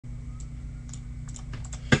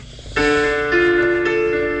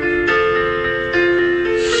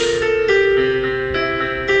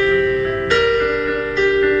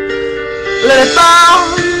let it fall.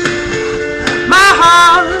 My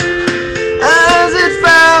heart as it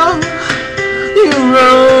fell, you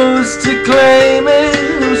rose to claim it.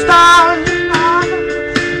 Start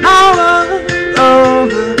all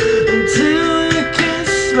over until you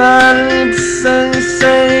kiss my lips and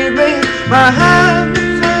say, babe, my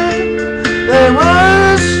hands, they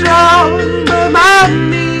were strong, but my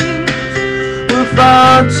knees were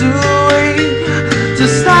far too weak to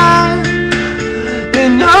stand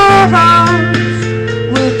in your arms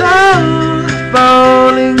without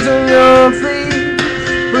falling to your feet.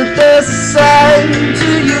 But there's a side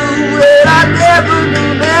to you that I never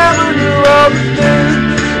knew all the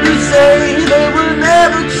things you say. They were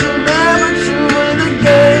never true in the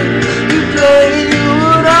game you played. You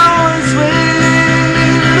would always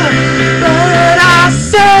win. But I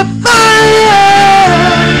set fire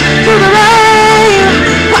to the rain,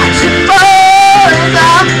 watch it fall as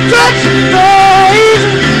I touch your face.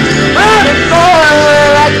 Burning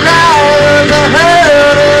boil, I cry as I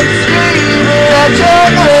heard it screaming at your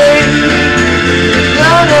name.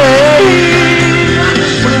 Your name.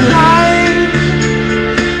 When life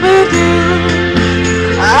with you,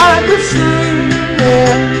 I could sit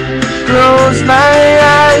there, close my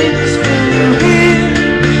eyes, feel you here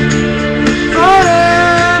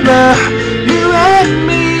forever. You and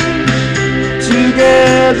me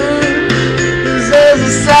together. 'Cause there's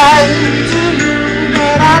a side to you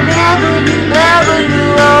that I never knew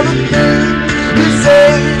all the things you say.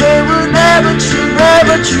 They were never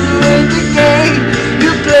true in the game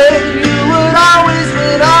you played. You would always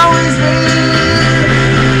win.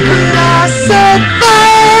 But I set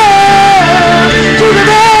fire to the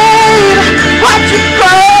rain, watch it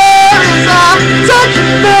burn as I touch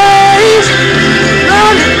your face.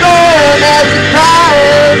 Running man as you cry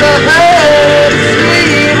as I heard it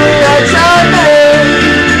screaming at your name.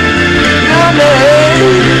 Your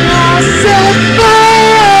name. I set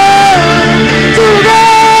fire to the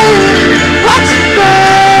rain, watch it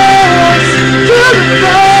burn to the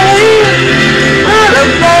flame.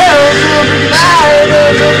 Running bells will be light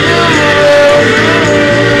as a new world.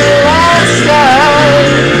 Last time.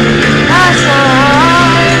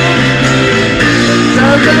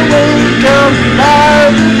 Something will come back.